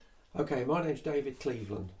Okay, my name's David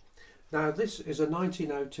Cleveland. Now this is a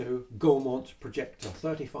 1902 Gaumont projector,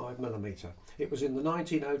 35mm. It was in the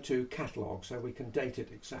 1902 catalogue, so we can date it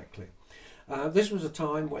exactly. This was a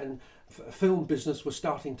time when film business was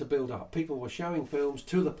starting to build up. People were showing films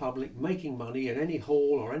to the public, making money in any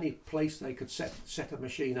hall or any place they could set a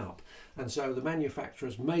machine up. And so the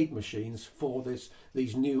manufacturers made machines for these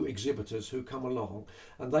new exhibitors who come along.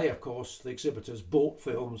 And they, of course, the exhibitors bought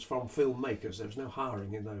films from filmmakers. There was no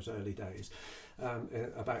hiring in those early days.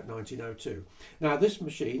 About 1902. Now this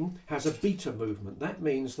machine has a beta movement. That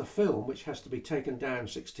means the film, which has to be taken down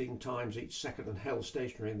 16 times each second and held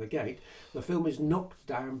stationary in the gate, the film is knocked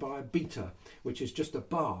down by a beta, which is just a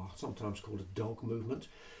bar, sometimes called a dog movement,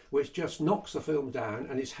 which just knocks the film down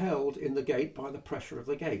and is held in the gate by the pressure of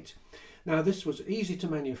the gate. Now this was easy to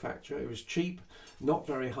manufacture, it was cheap, not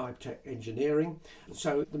very high-tech engineering,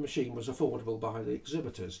 so the machine was affordable by the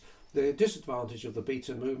exhibitors. The disadvantage of the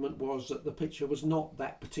beta movement was that the picture was not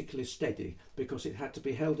that particularly steady because it had to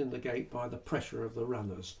be held in the gate by the pressure of the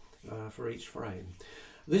runners for each frame.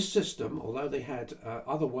 This system, although they had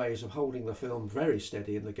other ways of holding the film very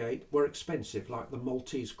steady in the gate, were expensive, like the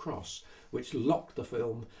Maltese cross, which locked the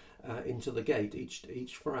film into the gate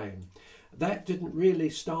each frame. That didn't really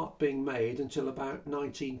start being made until about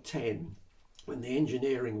 1910, when the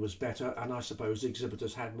engineering was better and I suppose the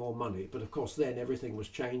exhibitors had more money. But of course then everything was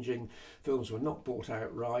changing. Films were not bought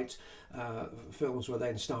outright. Films were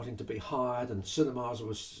then starting to be hired, and cinemas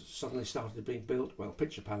was suddenly started to be built, well,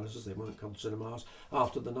 picture palaces, they weren't called cinemas,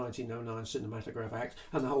 after the 1909 Cinematograph Act,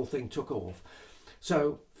 and the whole thing took off.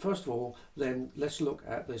 So first of all then let's look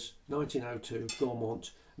at this 1902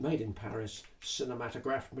 Gaumont made in Paris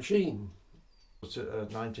cinematograph machine.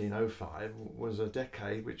 1905 was a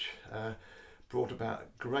decade which brought about a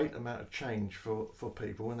great amount of change for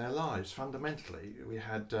people in their lives. Fundamentally, we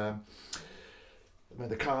had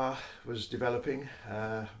the car was developing.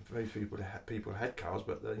 Very few people had cars,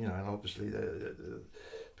 but and obviously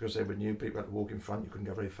because they were new, people had to walk in front. You couldn't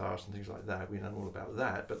go very fast and things like that. We know all about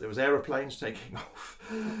that. But there was aeroplanes taking off,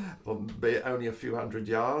 albeit only a few hundred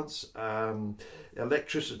yards.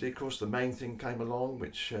 Electricity, of course, the main thing came along,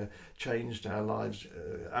 which changed our lives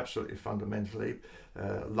absolutely fundamentally.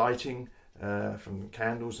 Lighting. From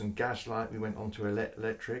candles and gaslight, we went on to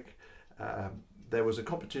electric. There was a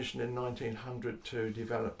competition in 1900 to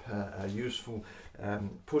develop a useful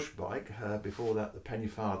push bike. Before that, the penny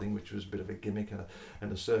farthing, which was a bit of a gimmick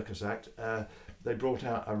and a circus act. They brought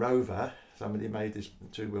out a Rover. Somebody made this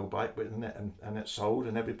two-wheel bike, and it sold,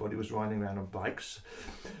 and everybody was riding around on bikes.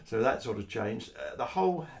 So that sort of changed. The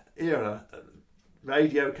whole era.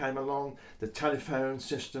 Radio came along. The telephone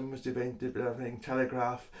system was developing,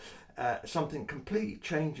 telegraph. Something completely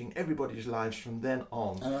changing everybody's lives from then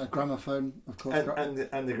on. Gramophone, of course.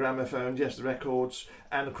 And the gramophone, yes, the records,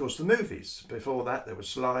 and of course the movies. Before that, there were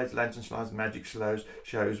slides, lantern slides, magic shows,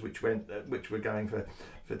 which were going for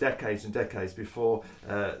decades and decades before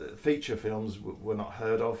feature films were not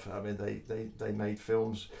heard of. I mean, they made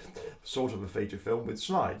films, sort of a feature film with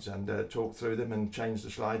slides, and talked through them and changed the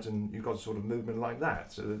slides, and you got sort of movement like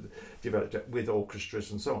that. So developed it with orchestras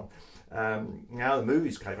and so on. Now the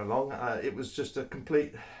movies came along, it was just a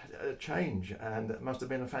complete change, and it must have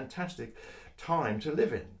been a fantastic time to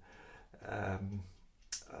live in. I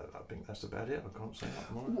think that's about it. I can't say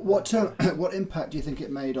that more. What impact do you think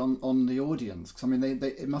it made on the audience? Because I mean,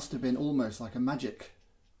 it must have been almost like a magic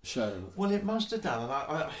show. Well, it must have done, and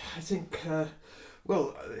I think.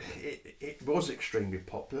 It was extremely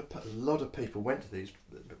popular. A lot of people went to these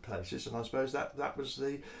places, and I suppose that was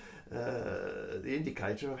the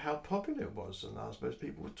indicator of how popular it was. And I suppose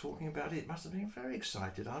people were talking about it. It must have been very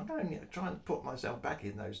excited. I'm trying to put myself back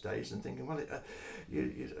in those days and thinking, well,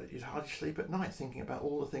 you'd hardly sleep at night thinking about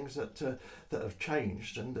all the things that have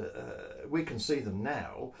changed, and we can see them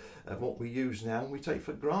now. What we use now, and we take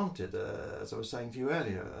for granted. As I was saying to you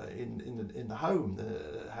earlier, in the home,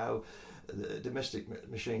 how the domestic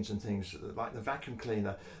machines and things like the vacuum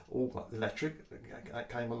cleaner, all got electric, that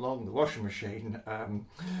came along, the washing machine,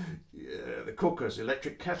 the cookers,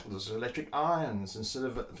 electric kettles, electric irons, instead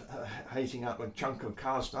of heating up a chunk of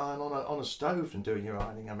cast iron on a stove and doing your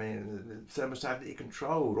ironing. I mean, the thermostatically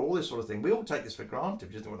controlled, all this sort of thing. We all take this for granted.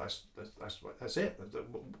 We just think, well, that's it.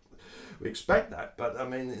 We expect that, but I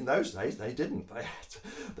mean, in those days they didn't.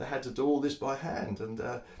 They had to do all this by hand, and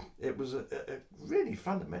it was a really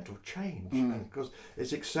fundamental change, because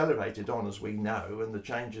it's accelerated on, as we know, and the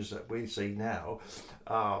changes that we see now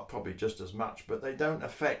are probably just as much, but they don't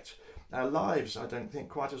affect our lives, I don't think,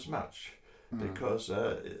 quite as much, because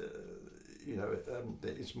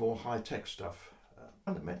it's more high-tech stuff.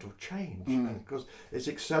 fundamental change, because it's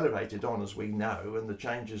accelerated on, as we know, and the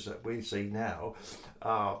changes that we see now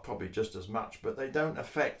are probably just as much, but they don't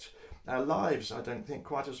affect our lives, I don't think,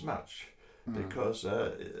 quite as much, because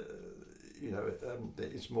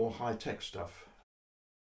it's more high-tech stuff.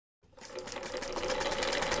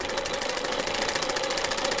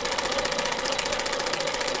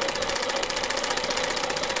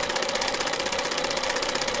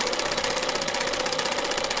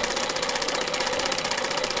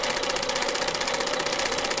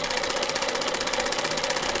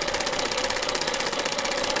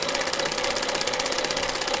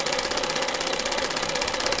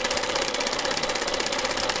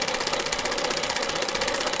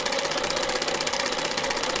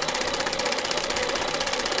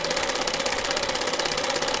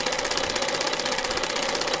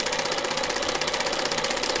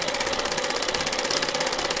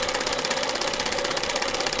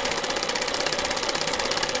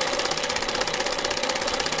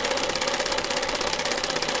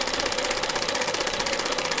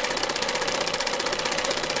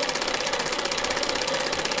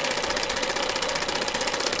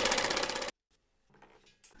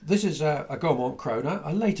 This is a Gaumont Chrono,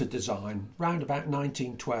 a later design, round about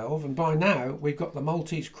 1912, and by now we've got the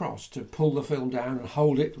Maltese cross to pull the film down and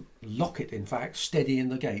hold it, lock it in fact, steady in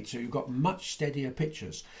the gate, so you've got much steadier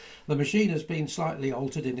pictures. The machine has been slightly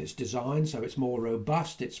altered in its design, so it's more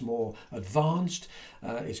robust, it's more advanced,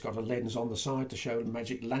 it's got a lens on the side to show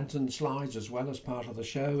magic lantern slides as well as part of the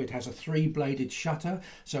show. It has a 3-bladed shutter,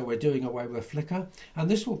 so we're doing away with flicker, and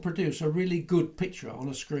this will produce a really good picture on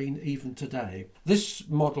a screen even today. This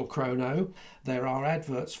model Chrono, there are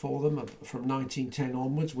adverts for them from 1910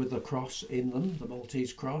 onwards with the cross in them, the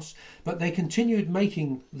Maltese cross, but they continued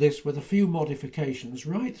making this with a few modifications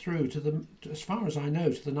right through to the, as far as I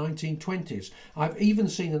know, to the 1920s. I've even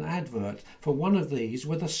seen an advert for one of these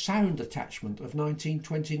with a sound attachment of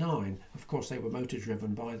 1929. Of course, they were motor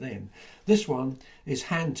driven by then. This one is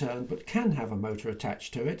hand turned but can have a motor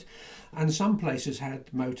attached to it, and some places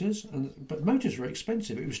had motors, but motors were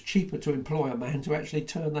expensive. It was cheaper to employ a man to actually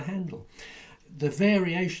turn the handle. The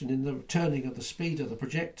variation in the turning of the speed of the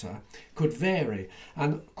projector could vary,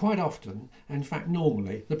 and quite often, in fact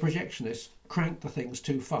normally, the projectionist cranked the things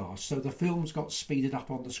too fast, so the films got speeded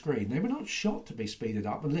up on the screen. They were not shot to be speeded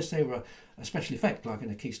up unless they were a special effect, like in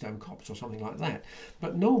a Keystone Cops or something like that.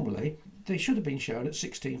 But normally they should have been shown at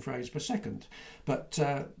 16 frames per second. But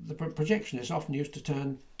the projectionists often used to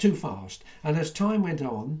turn too fast, and as time went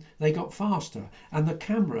on they got faster, and the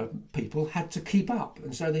camera people had to keep up,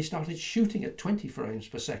 and so they started shooting at 20 frames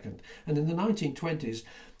per second. And in the 1920s,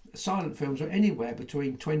 silent films were anywhere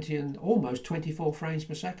between 20 and almost 24 frames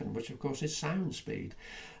per second, which of course is sound speed,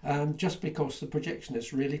 just because the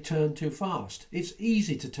projectionists really turned too fast. It's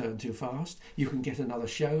easy to turn too fast. You can get another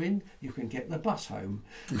show in, you can get the bus home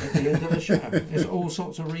at the end of the show. There's all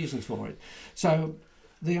sorts of reasons for it. So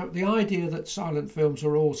the idea that silent films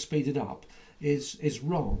are all speeded up is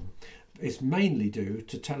wrong. It's mainly due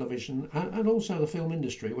to television and also the film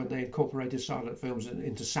industry when they incorporated silent films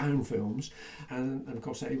into sound films, and of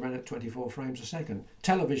course they ran at 24 frames a second.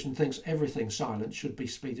 Television thinks everything silent should be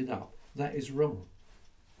speeded up. That is wrong.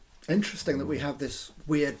 Interesting that we have this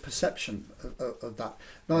weird perception of that.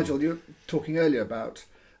 Nigel, you were talking earlier about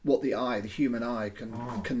what the human eye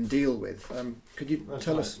can deal with. Could you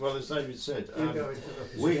tell us? Well, as David said,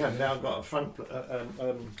 we have now got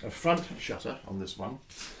a front shutter on this one.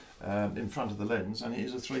 In front of the lens, and it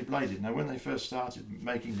is a 3-bladed. Now, when they first started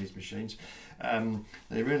making these machines,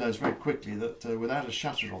 they realised very quickly that without a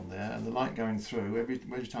shutter on there and the light going through,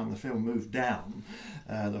 every time the film moved down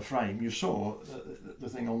the frame, you saw the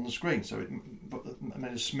thing on the screen. So it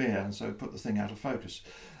made a smear, and so it put the thing out of focus.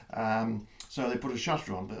 So they put a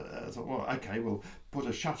shutter on, but I thought, well, okay, we'll put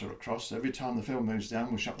a shutter across. Every time the film moves down,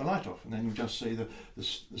 we'll shut the light off, and then you just see the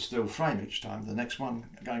still frame each time, the next one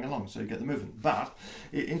going along, so you get the movement. But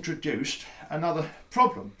it introduced another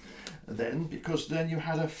problem then, because then you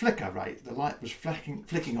had a flicker rate. The light was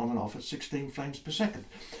flicking on and off at 16 frames per second,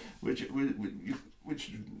 which is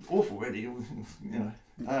awful, really.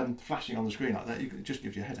 Flashing on the screen like that, it just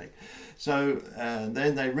gives you a headache. So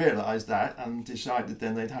then they realised that and decided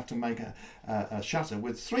then they'd have to make a shutter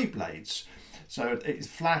with 3 blades. So it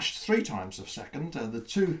flashed 3 times a second. The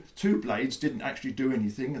two blades didn't actually do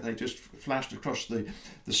anything; they just flashed across the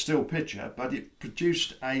still picture, but it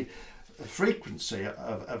produced a frequency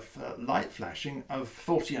of light flashing of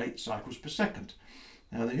 48 cycles per second.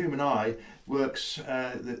 Now, the human eye works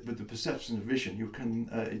with the perception of vision. You can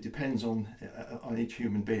it depends on each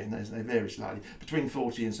human being. They vary slightly between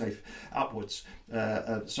 40 and say upwards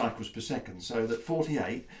cycles per second. So that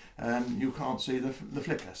 48 you can't see the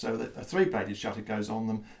flicker. So that a 3-bladed shutter goes on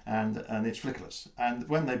them and it's flickerless. And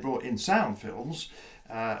when they brought in sound films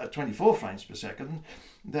at 24 frames per second,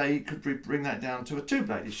 they could bring that down to a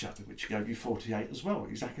 2-bladed shutter, which gave you 48 as well,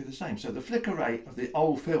 exactly the same. So the flicker rate of the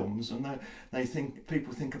old films, and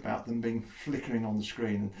people think about them being flickering on the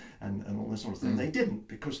screen and all this sort of thing. They didn't,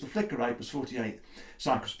 because the flicker rate was 48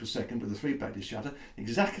 cycles per second with a 3-bladed shutter,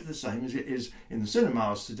 exactly the same as it is in the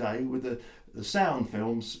cinemas today with the sound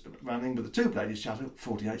films running with a 2-bladed shutter,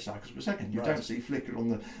 48 cycles per second. You don't see flicker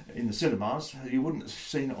in the cinemas. You wouldn't have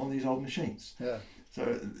seen it on these old machines. Yeah.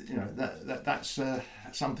 So that's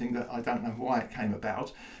something that I don't know why it came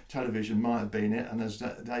about. Television might have been it, and as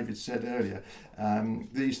David said earlier,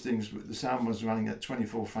 these things, the sound was running at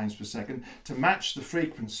 24 frames per second to match the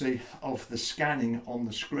frequency of the scanning on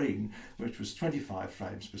the screen, which was 25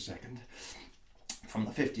 frames per second from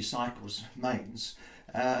the 50 cycles mains.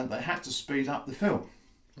 They had to speed up the film,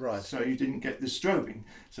 right? So you didn't get the strobing.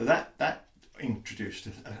 So that introduced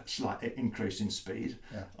a slight increase in speed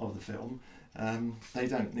of the film.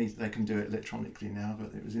 They can do it electronically now,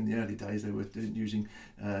 but it was in the early days they were using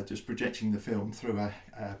just projecting the film through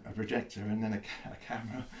a projector and then a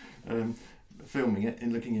camera filming it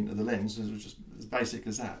and looking into the lens. It was just as basic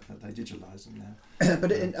as that, but they digitalised them now.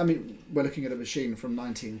 But we're looking at a machine from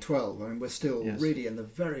 1912. I mean, we're still really in the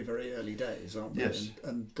very, very early days, aren't we? Yes.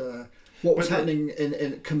 And what was happening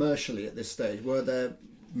in commercially at this stage? Were there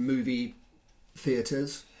movie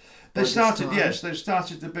theatres? They've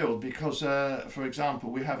started to build because, for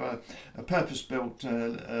example, we have a purpose-built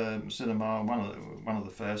cinema, one of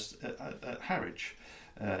the first at Harwich,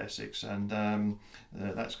 Essex, and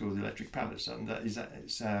that's called the Electric Palace, and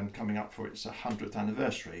it's coming up for its 100th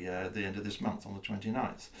anniversary at the end of this month on the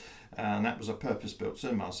 29th. And that was a purpose-built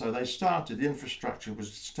cinema. So the infrastructure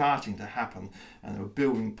was starting to happen, and they were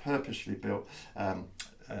building purposely built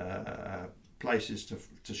places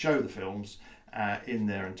to show the films in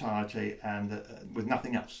their entirety, and with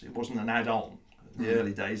nothing else. It wasn't an add-on. In the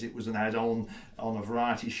early days, it was an add-on on a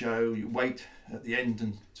variety show. You wait at the end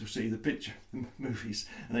and to see the picture movies,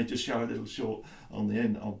 and they just show a little short on the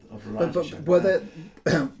end of a variety show.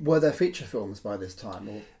 Were there feature films by this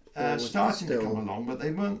time, or starting to come along, but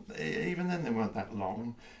they weren't. Even then, they weren't that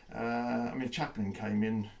long. Chaplin came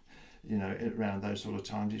in, around those sort of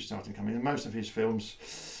times. He started coming in. Most of his films,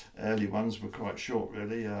 early ones, were quite short,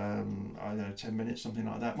 really. 10 minutes, something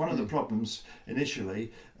like that. One of the problems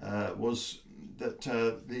initially was that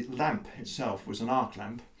the lamp itself was an arc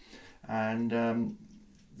lamp, and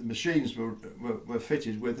the machines were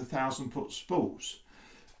fitted with 1,000-foot spools,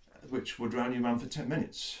 which would only run for 10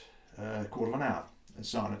 minutes, a quarter of an hour at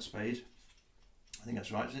silent speed. I think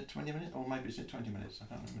that's right. Is it 20 minutes? Or maybe is it 20 minutes? I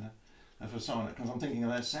can't remember now. For silent, because I'm thinking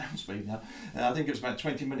of their sound speed now. I think it was about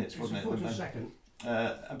 20 minutes, wasn't it? It's a foot a second.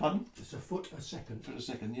 Pardon? It's a foot a second. Foot a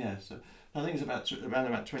second, yeah. So I think it's around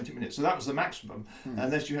about 20 minutes. So that was the maximum,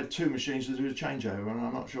 unless you had two machines to do a changeover. And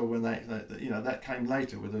I'm not sure when that came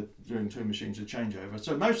later with doing two machines a changeover.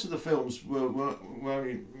 So most of the films were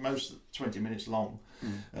only 20 minutes long,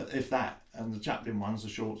 if that. And the Chaplin ones, the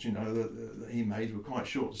shorts, that he made, were quite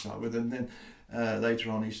short to start with. And then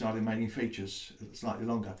later on, he started making features slightly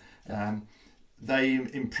longer. They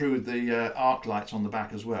improved the arc lights on the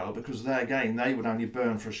back as well, because they would only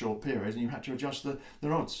burn for a short period, and you had to adjust the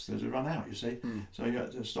rods to run out, you see. So you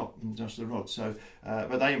had to stop and adjust the rods. So,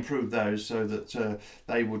 but they improved those so that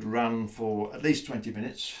they would run for at least 20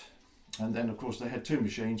 minutes, and then of course they had two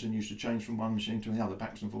machines and used to change from one machine to the other,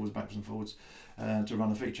 backwards and forwards, to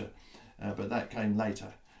run a feature. But that came later.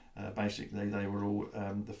 Basically, they were all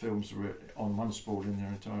the films were on one spool in their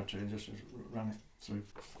entirety, and just run it through.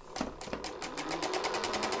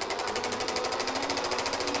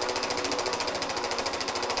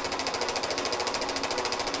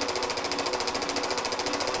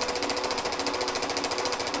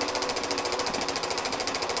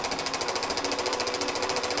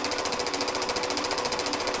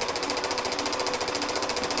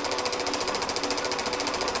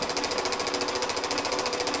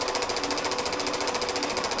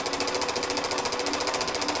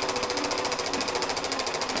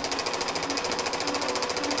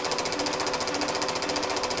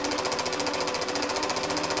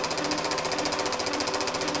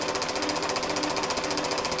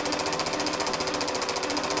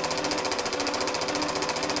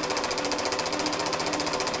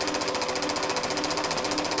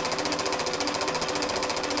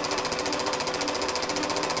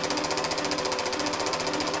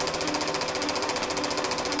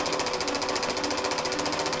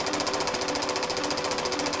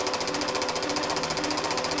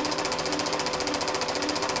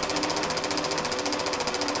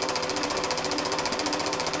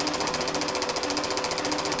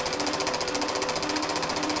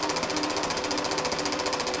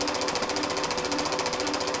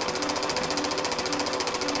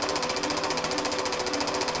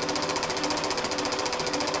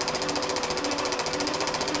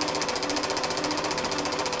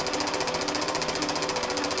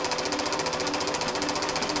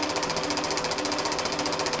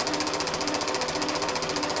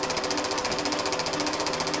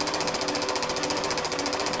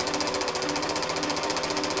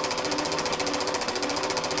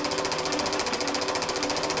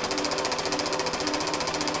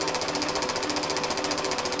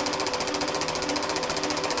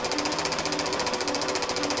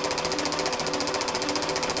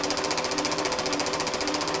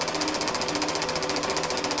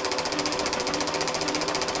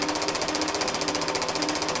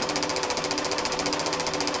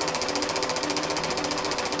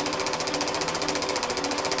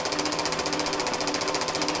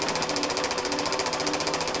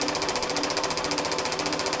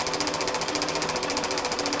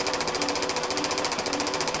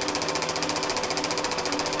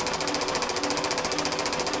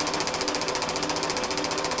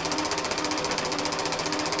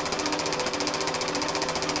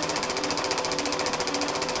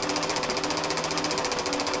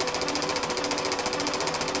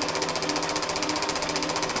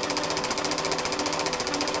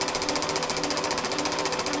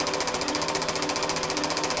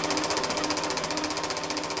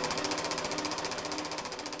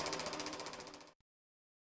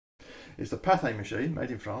 is the Pathé machine,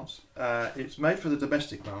 made in France. It's made for the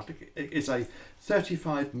domestic market. It's a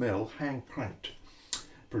 35mm hand cranked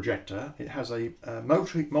projector. It has a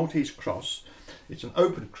Maltese cross. It's an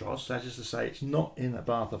open cross, that is to say it's not in a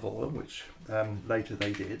bath of oil, which later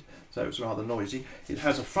they did, so it's rather noisy. It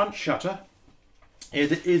has a front shutter.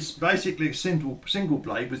 It is basically a single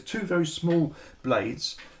blade with two very small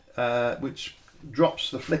blades, which drops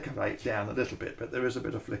the flicker rate down a little bit, but there is a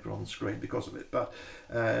bit of flicker on the screen because of it. But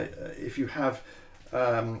if you have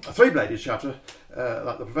a three-bladed shutter,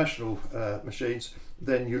 like the professional machines,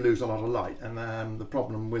 then you lose a lot of light. And the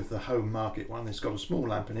problem with the home market one, it's got a small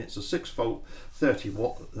lamp in it. It's a 6-volt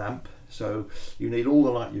 30-watt lamp, so you need all the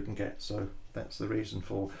light you can get. So that's the reason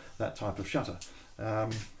for that type of shutter.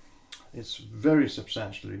 It's very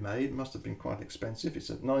substantially made. It must have been quite expensive. It's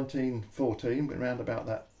at 1914, around about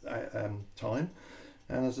that time.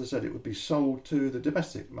 And as I said, it would be sold to the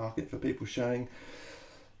domestic market for people showing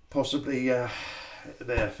possibly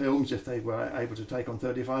their films if they were able to take on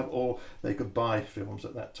 35, or they could buy films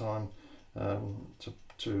at that time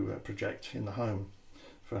to project in the home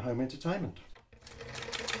for home entertainment.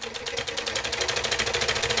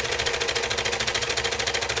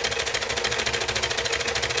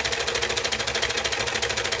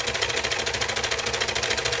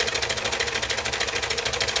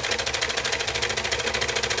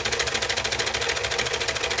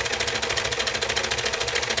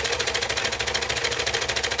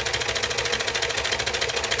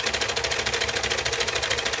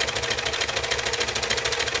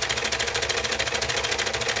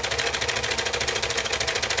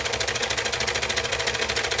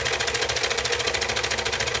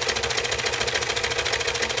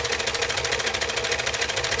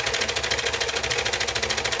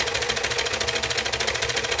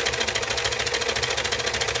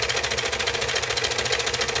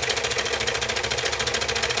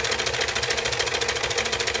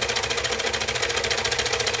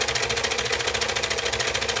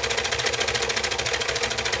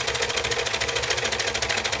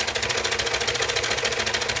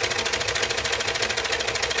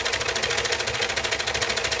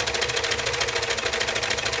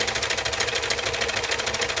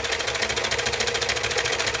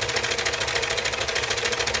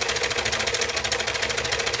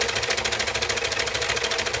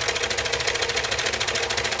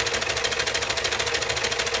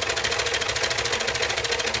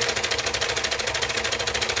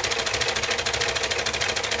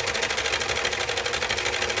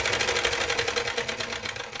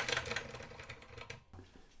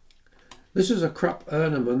 This is a Krupp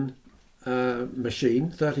Ernemann machine,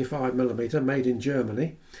 35mm, made in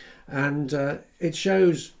Germany, and it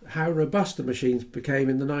shows how robust the machines became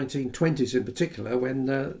in the 1920s in particular, when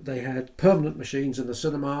they had permanent machines in the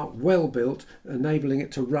cinema, well built, enabling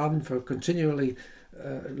it to run for continually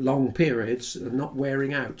long periods and not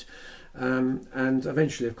wearing out. And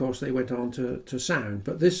eventually, of course, they went on to sound.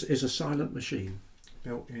 But this is a silent machine.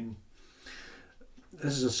 Built in.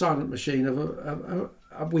 This is a silent machine of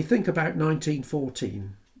we think about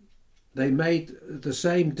 1914. They made the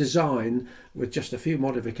same design with just a few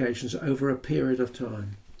modifications over a period of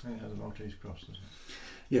time. And it has a Maltese cross, doesn't it?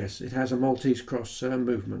 Yes, it has a Maltese cross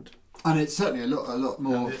movement. And it's certainly a lot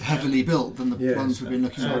more heavily built than the ones we've been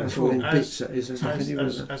looking at before. As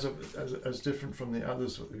different from the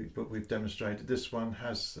others that we've demonstrated, this one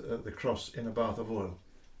has the cross in a bath of oil,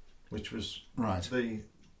 which was the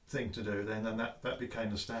thing to do then, and that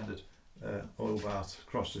became the standard oil bath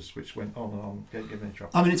crosses, which went on and on, giving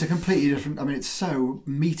trouble. I mean, it's a completely different. I mean, it's so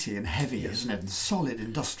meaty and heavy, isn't it? And solid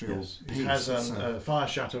industrial piece. It has a fire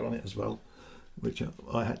shutter on it as well, which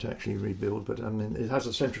I had to actually rebuild. But I mean, it has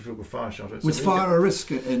a centrifugal fire shutter. Was fire a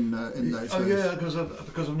risk in those days? Yeah, because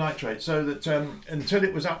of nitrate. So that until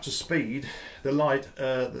it was up to speed, the light,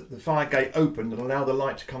 the fire gate opened and allowed the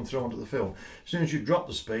light to come through onto the film. As soon as you drop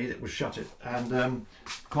the speed, it would shut it. And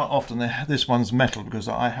quite often, this one's metal because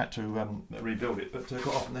I had to rebuild it. But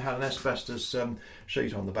quite often they had an asbestos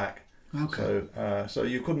sheet on the back. Okay. So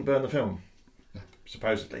you couldn't burn the film,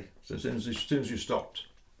 supposedly. So as soon as you stopped,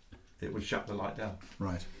 it would shut the light down.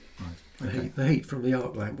 Right. Okay. The heat from the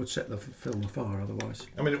arc lamp would set the film afire otherwise.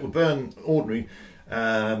 I mean, it would burn ordinary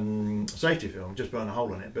safety film, just burn a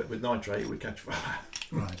hole in it, but with nitrate it would catch fire.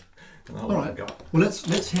 Right. And the whole All right. Well,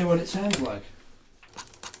 let's hear what it sounds like.